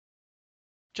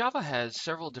Java has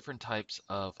several different types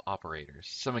of operators.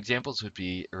 Some examples would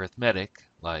be arithmetic,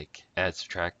 like add,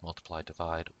 subtract, multiply,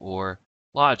 divide, or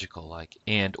logical, like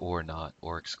and or not,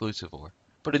 or exclusive or.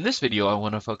 But in this video, I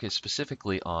want to focus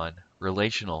specifically on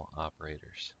relational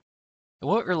operators. And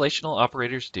what relational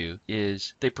operators do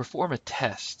is they perform a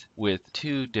test with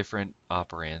two different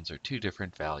operands or two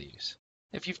different values.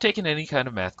 If you've taken any kind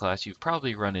of math class, you've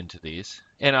probably run into these.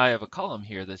 And I have a column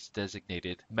here that's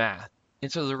designated math.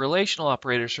 And so the relational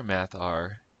operators for math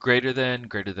are greater than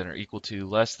or equal to,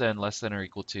 less than or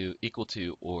equal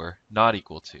to, or not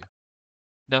equal to.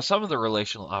 Now, some of the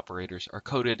relational operators are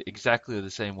coded exactly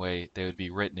the same way they would be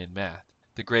written in math,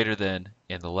 the greater than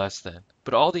and the less than.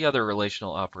 But all the other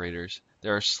relational operators,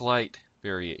 there are slight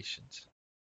variations.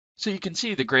 So you can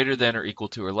see the greater than or equal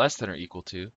to or less than or equal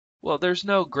to. Well, there's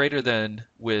no greater than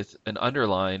with an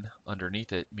underline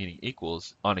underneath it, meaning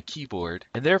equals, on a keyboard,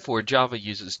 and therefore Java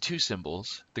uses two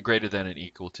symbols, the greater than and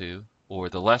equal to, or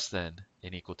the less than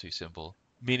and equal to symbol,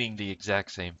 meaning the exact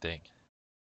same thing.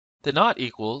 The not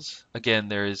equals, again,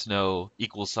 there is no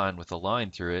equal sign with a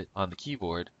line through it on the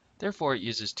keyboard, therefore it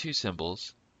uses two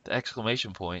symbols, the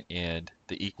exclamation point and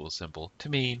the equal symbol, to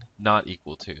mean not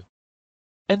equal to.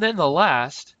 And then the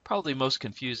last, probably most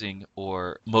confusing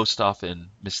or most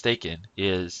often mistaken,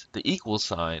 is the equal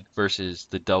sign versus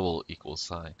the double equal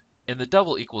sign. And the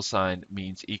double equal sign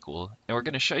means equal, and we're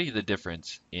going to show you the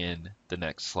difference in the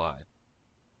next slide.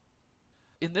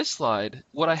 In this slide,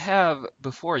 what I have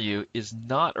before you is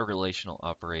not a relational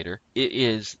operator. It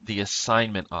is the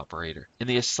assignment operator. And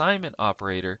the assignment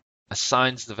operator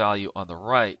assigns the value on the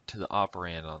right to the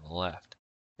operand on the left.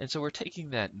 And so we're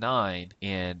taking that 9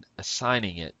 and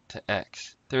assigning it to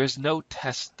x. There is no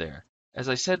test there. As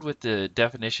I said with the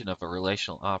definition of a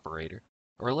relational operator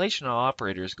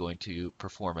is going to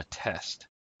perform a test.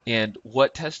 And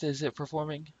what test is it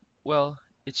performing? Well,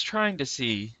 it's trying to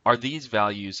see, are these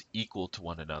values equal to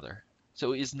one another?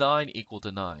 So is 9 equal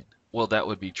to 9? Well, that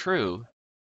would be true.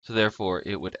 So therefore,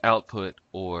 it would output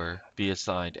or be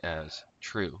assigned as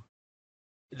true.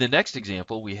 In the next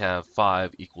example, we have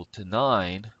 5 equal to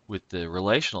 9 with the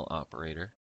relational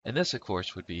operator. And this, of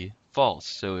course, would be false.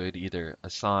 So it would either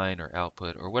assign or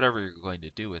output or whatever you're going to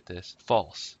do with this,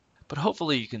 false. But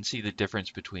hopefully you can see the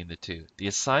difference between the two. The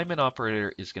assignment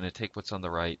operator is going to take what's on the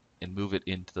right and move it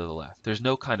into the left. There's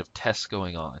no kind of test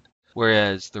going on.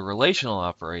 Whereas the relational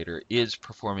operator is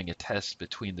performing a test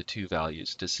between the two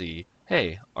values to see,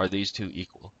 hey, are these two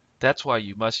equal? That's why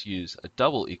you must use a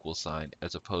double equal sign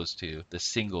as opposed to the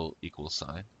single equal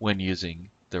sign when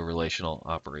using the relational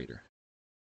operator.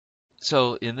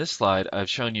 So in this slide, I've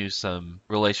shown you some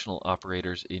relational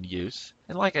operators in use.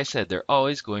 And like I said, they're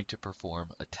always going to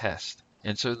perform a test.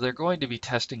 And so they're going to be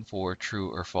testing for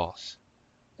true or false.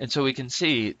 And so we can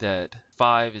see that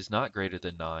 5 is not greater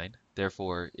than 9,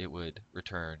 therefore it would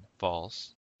return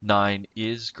false. 9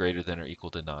 is greater than or equal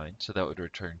to 9, so that would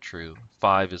return true.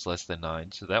 5 is less than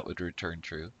 9, so that would return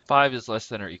true. 5 is less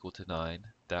than or equal to 9,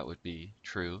 that would be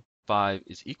true. 5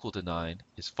 is equal to 9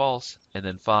 is false, and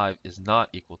then 5 is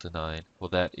not equal to 9, well,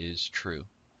 that is true.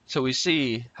 So we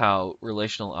see how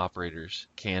relational operators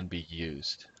can be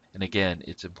used. And again,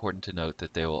 it's important to note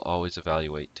that they will always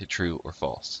evaluate to true or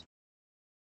false.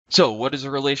 So what is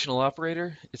a relational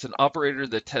operator? It's an operator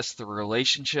that tests the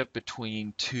relationship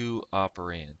between two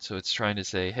operands. So it's trying to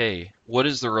say, hey, what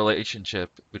is the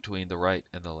relationship between the right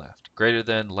and the left? Greater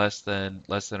than, less than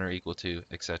or equal to,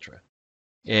 etc.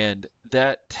 And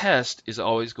that test is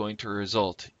always going to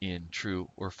result in true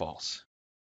or false.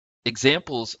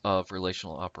 Examples of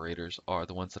relational operators are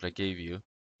the ones that I gave you.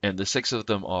 And the 6 of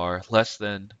them are less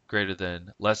than, greater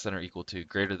than, less than or equal to,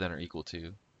 greater than or equal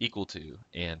to,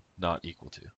 and not equal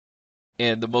to.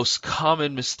 And the most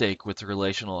common mistake with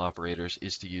relational operators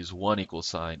is to use one equal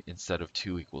sign instead of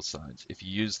two equal signs. If you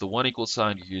use the one equal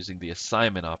sign, you're using the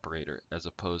assignment operator as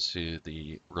opposed to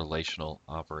the relational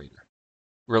operator.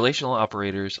 Relational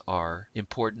operators are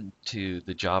important to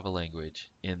the Java language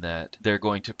in that they're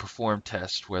going to perform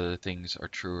tests whether things are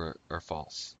true or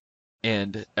false.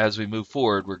 And as we move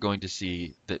forward, we're going to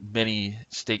see that many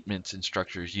statements and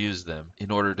structures use them in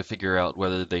order to figure out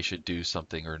whether they should do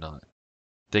something or not.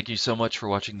 Thank you so much for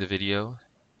watching the video.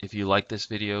 If you like this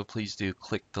video, please do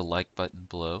click the like button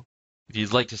below. If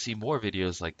you'd like to see more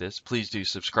videos like this, please do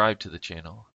subscribe to the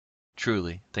channel.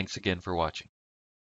 Truly, thanks again for watching.